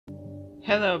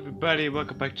Hello everybody,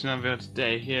 welcome back to another video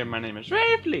today. Here, my name is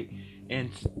Freddy,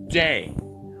 and today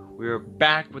we are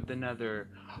back with another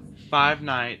Five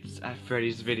Nights at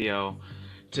Freddy's video.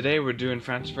 Today we're doing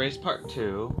Friends Phrase Part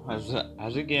 2,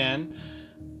 as again.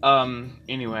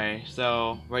 Anyway,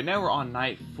 so right now we're on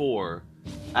night 4.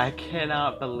 I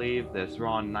cannot believe this, we're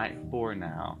on night 4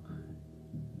 now.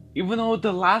 Even though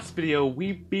the last video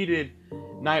we beat it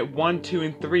night 1, 2,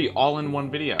 and 3 all in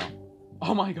one video.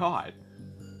 Oh my god.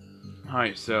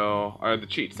 Alright, so, are the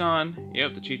cheats on?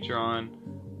 Yep, the cheats are on.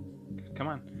 Come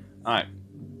on. Alright.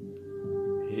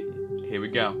 Here we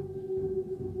go.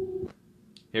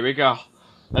 Here we go.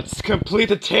 Let's complete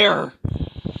the terror!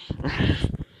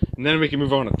 And then we can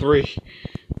move on to 3.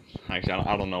 Actually,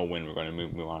 I don't know when we're going to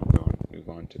move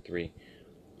on to 3.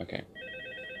 Okay.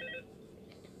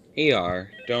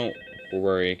 Here, don't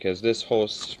worry, because this whole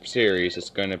series is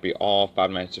going to be all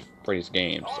Five Nights at Freddy's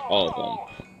games. All of them.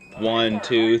 1,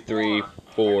 2, 3,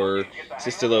 4,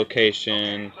 Sister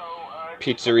Location,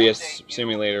 Pizzeria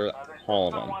Simulator, all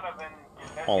of them.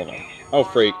 All of them. Oh,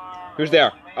 freak. Who's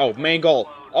there? Oh, Mangle.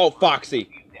 Oh, Foxy.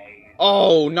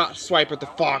 Oh, not Swiper the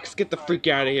Fox. Get the freak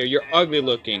out of here. You're ugly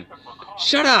looking.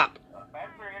 Shut up!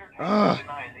 Ugh.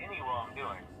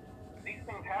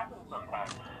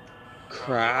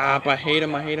 Crap. I hate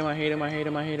him. I hate him. I hate him. I hate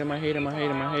him. I hate him. I hate him. I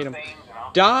hate him. I hate him.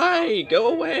 Die! Go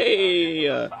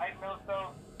away!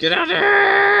 Get out of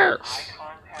here!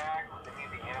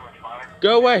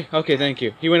 Go away! Okay, thank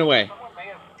you. He went away.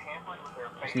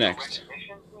 What's next?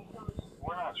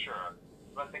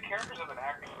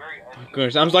 Oh,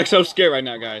 goodness, I'm like so scared right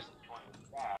now, guys.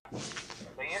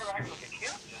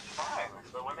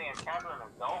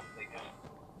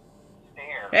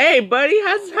 Hey, buddy,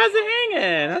 how's it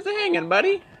hanging? How's it hanging,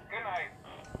 buddy?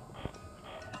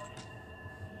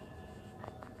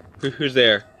 Who's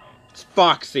there? It's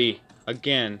Foxy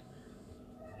again.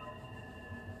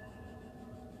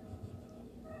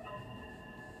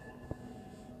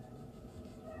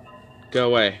 Go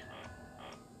away.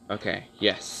 Okay,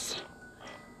 yes.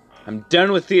 I'm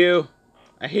done with you.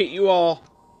 I hate you all.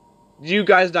 You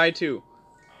guys die too.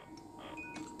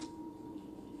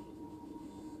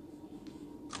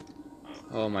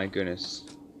 Oh my goodness.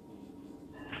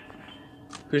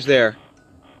 Who's there?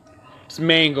 It's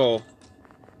Mangle.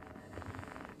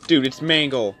 Dude, it's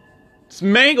Mangle. It's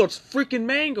Mangle. It's freaking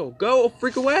Mangle. Go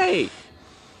freak away.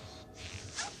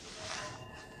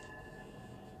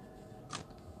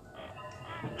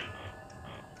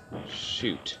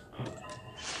 Shoot.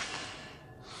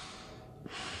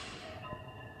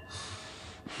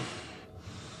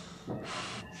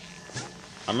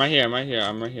 I'm right here. I'm right here.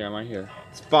 I'm right here. I'm right here.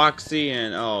 It's Foxy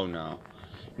and oh no.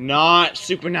 Not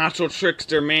Supernatural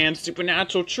Trickster, man.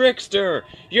 Supernatural Trickster.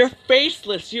 You're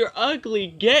faceless. You're ugly.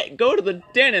 Go to the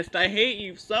dentist. I hate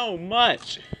you so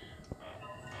much.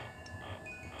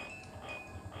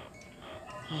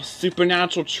 Oh,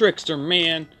 Supernatural Trickster,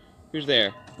 man. Who's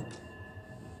there?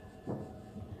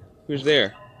 Who's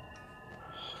there?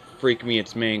 Freak me,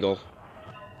 it's Mangle.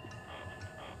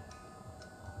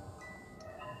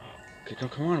 Okay,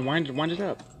 come on, wind it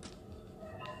up.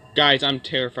 Guys, I'm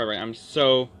terrified right now. I'm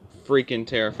so freaking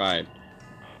terrified.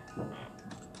 Oh,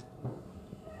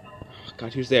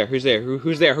 God, who's there? Who's there?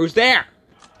 Who's there? Who's there?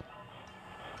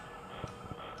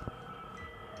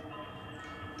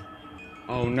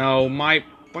 Oh no, my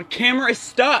camera is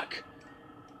stuck.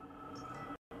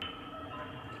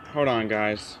 Hold on,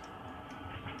 guys.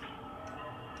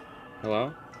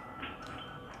 Hello?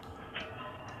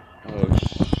 Oh,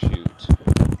 shoot.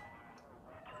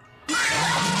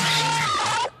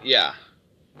 Yeah.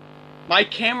 My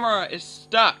camera is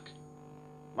stuck.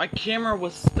 My camera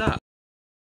was stuck.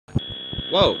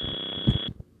 Whoa.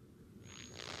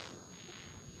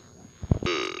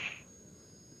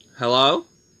 Hello?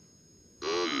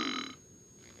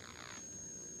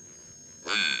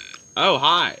 Oh,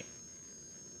 hi.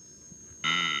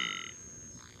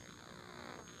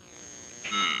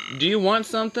 Do you want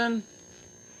something?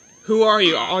 Who are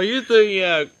you? Are you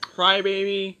the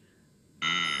crybaby?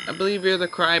 I believe you're the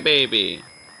crybaby.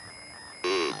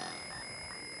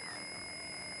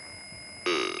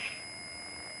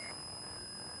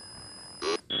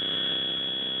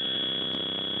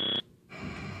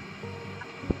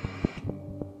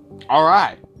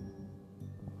 Alright.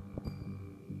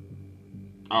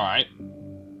 Alright.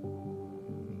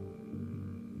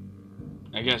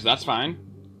 I guess that's fine.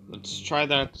 Let's try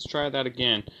that. Let's try that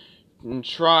again. And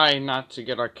try not to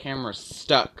get our camera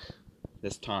stuck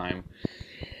this time.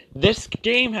 This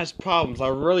game has problems. I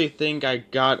really think I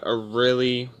got a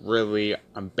really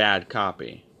bad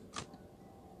copy.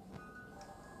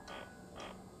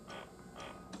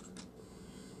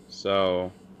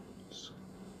 So,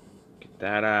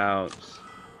 that out.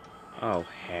 Oh,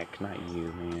 heck, not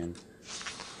you, man.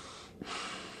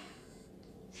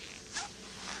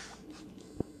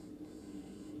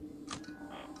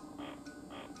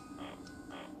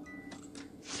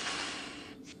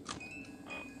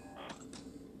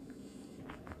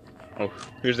 Oh,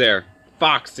 who's there?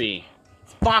 Foxy.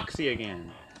 It's Foxy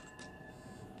again.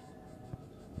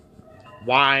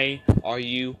 Why are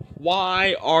you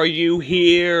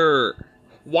here?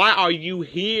 Why are you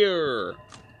here?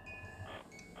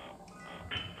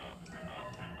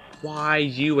 Why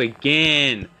you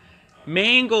again?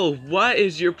 Mangle, what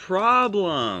is your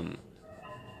problem?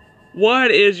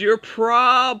 What is your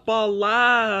problem?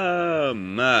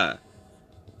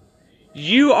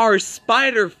 You are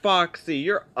Spider Foxy.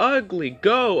 You're ugly.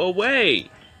 Go away.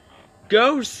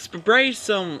 Go spray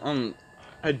some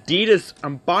Adidas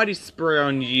body spray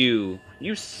on you.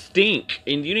 You stink,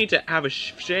 and you need to have a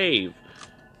shave.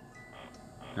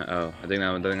 Uh-oh. I think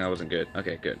that wasn't good.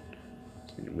 Okay, good.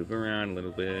 Move around a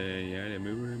little bit. Yeah,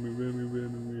 move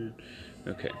around.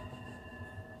 Okay.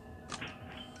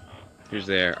 Who's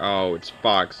there? Oh, it's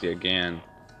Foxy again.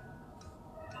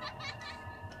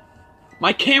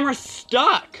 My camera's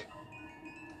stuck!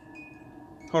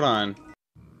 Hold on.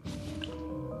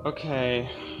 Okay.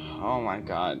 Oh my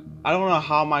god. I don't know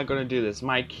how am I gonna do this.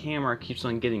 My camera keeps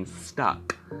on getting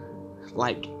stuck.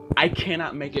 Like, I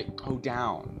cannot make it go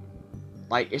down.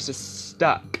 Like, it's just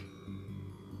stuck.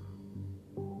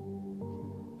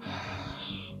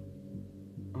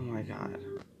 Oh my god.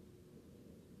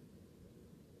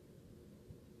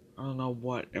 I don't know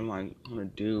what am I gonna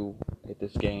do with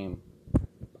this game.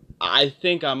 I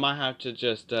think I might have to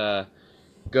just go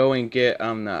and get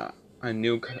a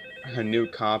new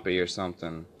copy or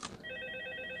something.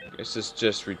 This is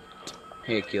just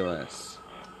ridiculous.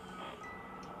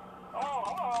 Oh,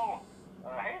 hello.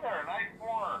 Hey there, night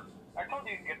 4. I told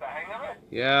you to get the hang of it.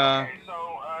 Yeah. Okay,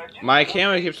 so, my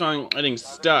camera keeps on getting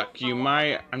stuck.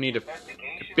 I need to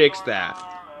fix that.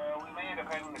 We may end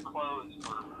up having to close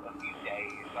for a few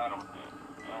days. I don't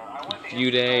know. A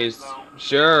few days.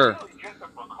 Sure.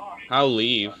 I'll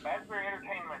leave. Fazbear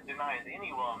Entertainment denies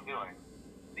any wrongdoing.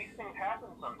 These things happen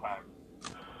sometimes.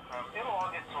 It'll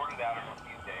all get sorted out in a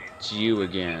few days. It's you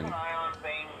again. Keep an eye on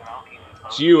things and I'll keep you posted.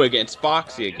 It's you again. It's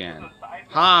Foxy again.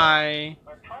 Hi.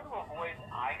 Try to avoid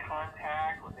eye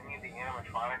contact with any of the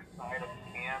animatronics side if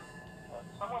you can.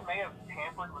 Someone may have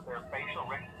tampered with their facial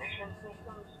recognition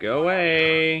systems. Go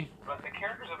away. But the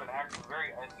characters have been acting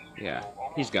very unusual. Yeah,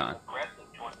 he's gone.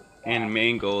 Towards the And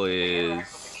Mangle is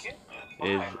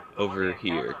over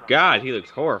here. God, he looks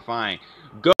horrifying.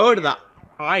 Go to the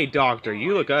eye doctor.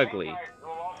 You look ugly.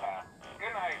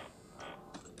 Good night.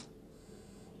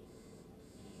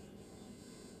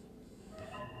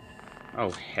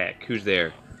 Oh heck, who's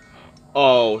there?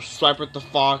 Oh, Swiper the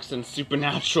Fox and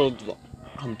Supernatural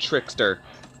Trickster.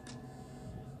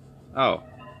 Oh.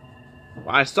 Well,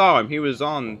 I saw him. He was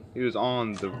on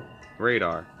the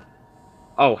radar.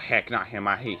 Oh heck, not him.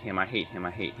 I hate him. I hate him.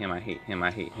 I hate him. I hate him. I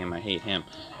hate him. I hate him.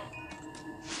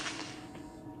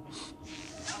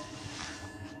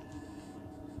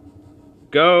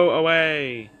 Go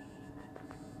away.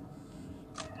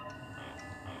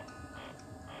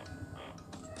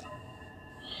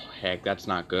 Heck, that's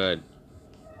not good.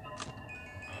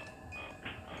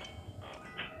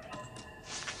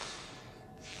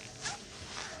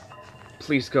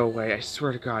 Please go away. I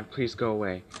swear to God, please go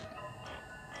away.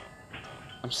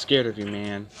 I'm scared of you,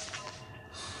 man.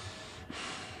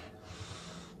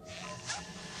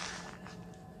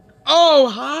 Oh,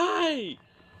 hi!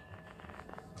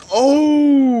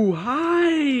 Oh,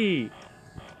 hi!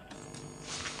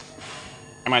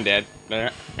 Am I dead?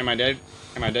 Am I dead?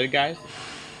 Am I dead, guys?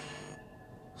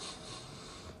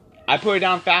 I put it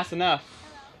down fast enough.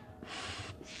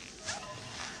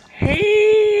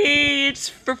 Hey, it's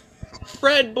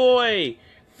Fred boy.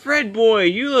 Fred boy,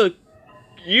 you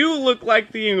look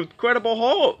like the Incredible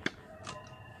Hulk.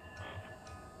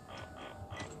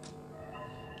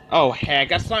 Oh heck,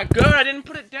 that's not good. I didn't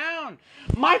put it down.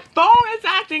 My phone is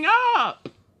acting up.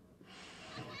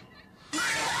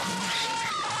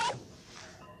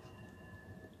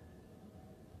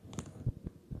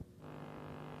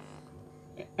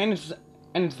 And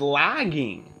it's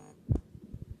lagging.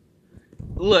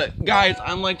 Look, guys,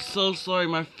 I'm like so sorry.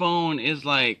 My phone is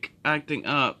like acting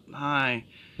up. Hi.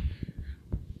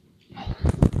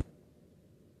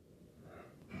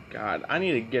 God, I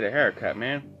need to get a haircut,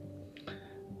 man.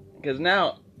 Because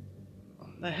now,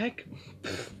 the heck,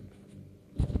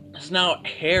 it's now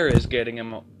hair is getting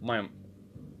in my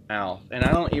mouth, and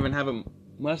I don't even have a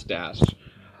mustache.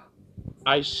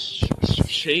 I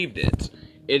shaved it.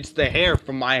 It's the hair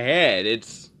from my head.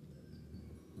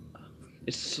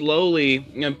 it's slowly,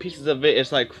 you know, pieces of it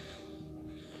is like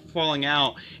falling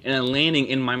out and then landing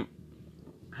in my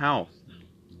house.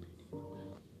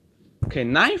 Okay,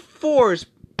 night 4 is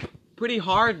pretty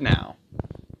hard now.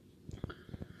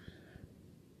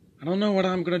 I don't know what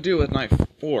I'm gonna do with night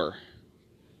 4.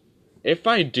 If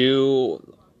I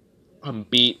do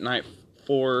beat night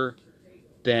 4,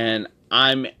 then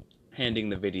I'm ending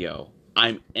the video.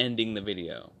 I'm ending the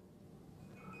video.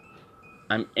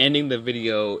 I'm ending the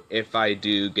video if I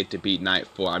do get to beat night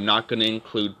 4. I'm not gonna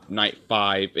include night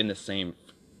 5 in the same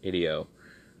video.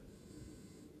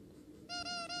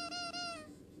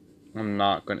 I'm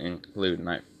not gonna include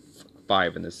night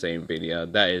 5 in the same video.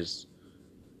 That is...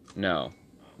 no.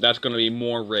 That's gonna be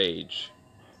more rage.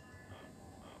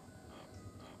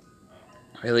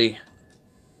 Really?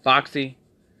 Foxy?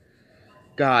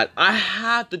 God, I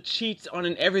have the cheats on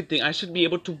and everything. I should be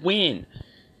able to win.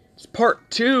 It's part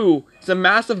 2. It's a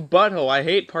massive butthole. I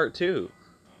hate part 2.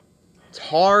 It's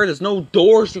hard. There's no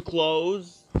doors to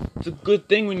close. It's a good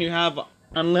thing when you have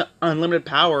unlimited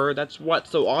power. That's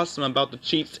what's so awesome about the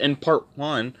cheats in part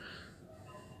 1.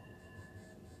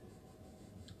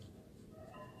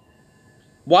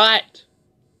 What?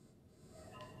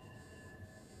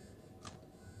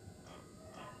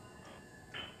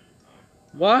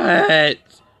 What?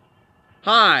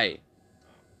 Hi.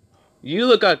 You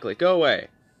look ugly. Go away.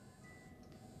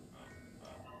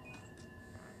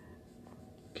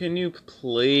 Can you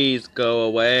please go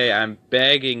away? I'm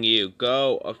begging you.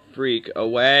 Go a freak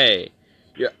away.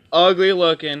 You're ugly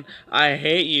looking. I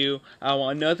hate you. I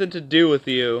want nothing to do with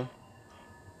you.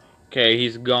 Okay,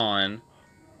 he's gone.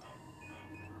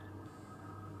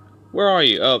 Where are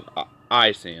you? Oh,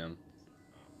 I see him.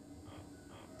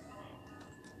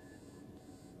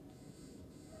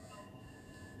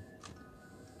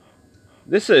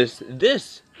 This is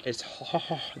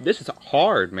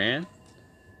hard, man.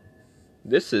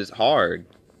 This is hard.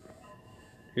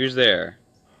 Who's there?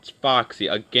 It's Foxy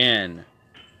again.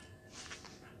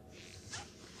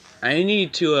 I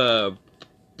need to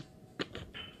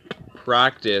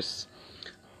practice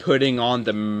putting on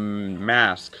the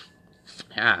mask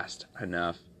fast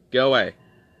enough. Go away.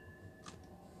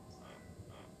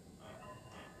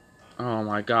 Oh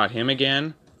my god, him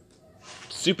again?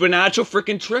 Supernatural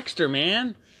freaking trickster,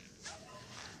 man.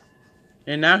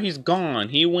 And now he's gone.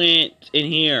 He went in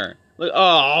here. Look,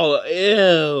 oh,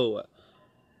 ew.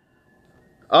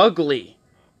 Ugly.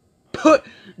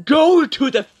 Go to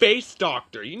the face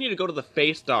doctor. You need to go to the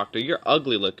face doctor. You're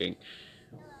ugly looking.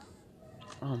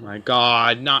 Oh my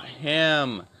god, not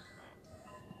him.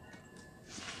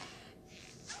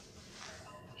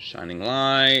 Shining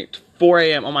light. 4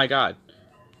 a.m. Oh my god.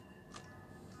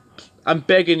 I'm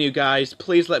begging you guys,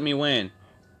 please let me win.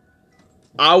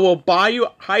 I will buy you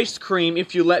ice cream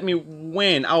if you let me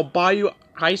win. I'll buy you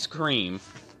ice cream.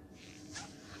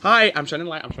 Hi, I'm shining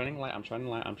light, I'm shining light, I'm shining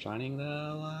light, I'm shining the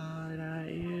light at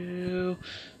you.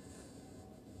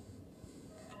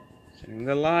 Shining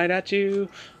the light at you.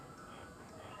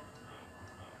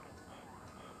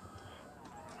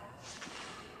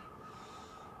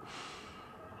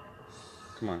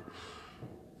 Come on.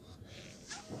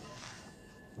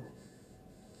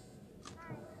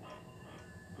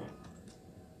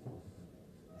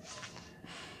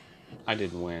 I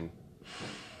didn't win.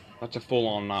 That's a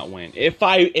full-on not win. If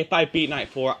I beat night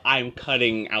 4, I'm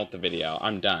cutting out the video.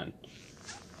 I'm done.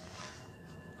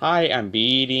 Hi, I'm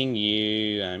beating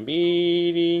you. I'm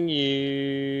beating you.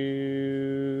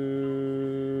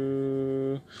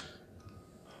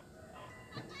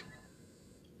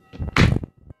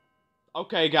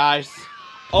 Okay, guys.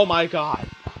 Oh my god.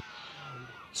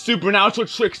 Supernatural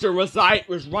Trickster was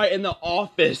right in the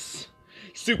office.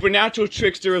 Supernatural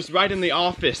Trickster is right in the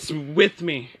office with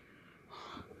me.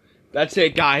 That's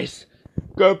it, guys.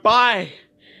 Goodbye.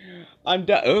 I'm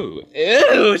done. Oh,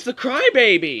 ew, it's the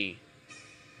crybaby.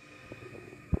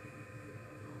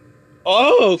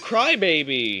 Oh,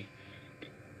 crybaby.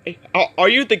 Are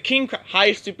you the king?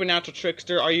 Hi, Supernatural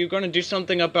Trickster. Are you going to do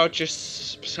something about your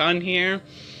son here?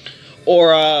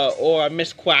 Or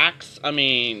Miss Quacks? I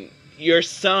mean, your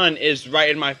son is right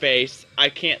in my face. I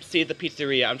can't see the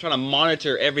pizzeria. I'm trying to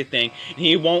monitor everything. And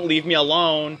he won't leave me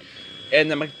alone. And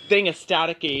then my thing is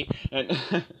staticky. And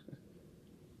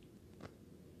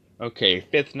okay,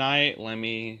 5th night.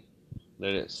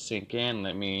 Let it sink in.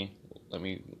 Let me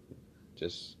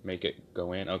just make it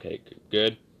go in. Okay,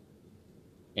 good.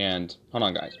 And hold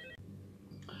on, guys.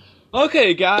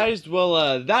 Okay, guys.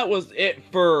 Well, that was it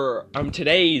for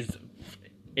today's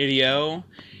video.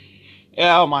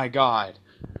 Oh my god.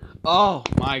 Oh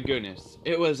my goodness.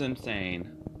 It was insane.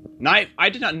 I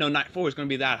did not know night 4 was going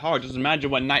to be that hard. Just imagine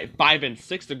what night 5 and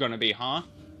 6 are going to be, huh?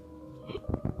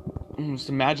 Just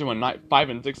imagine what night 5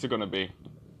 and 6 are gonna be.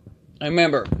 And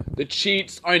remember, the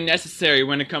cheats are necessary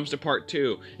when it comes to part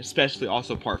 2, especially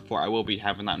also part 4. I will be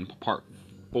having that in part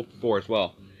 4 as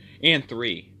well, and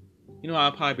 3. You know,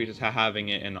 I'll probably be just having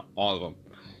it in all of them,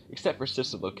 except for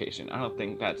Sister Location. I don't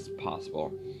think that's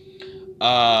possible.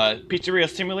 Pizzeria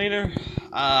Simulator.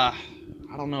 I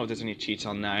don't know if there's any cheats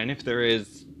on that, and if there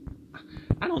is,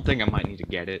 I don't think I might need to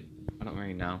get it. I don't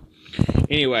really know.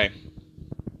 Anyway,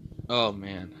 oh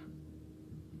man,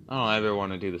 I don't ever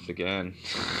want to do this again.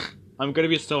 I'm gonna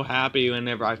be so happy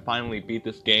whenever I finally beat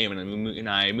this game and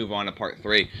I move on to part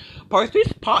 3. Part 3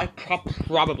 is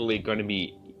probably gonna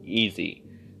be easy.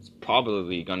 It's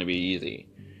probably gonna be easy.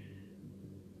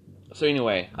 So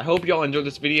anyway, I hope y'all enjoyed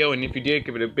this video, and if you did,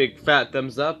 give it a big fat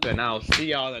thumbs up, and I'll see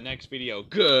y'all in the next video.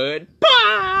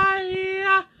 Goodbye!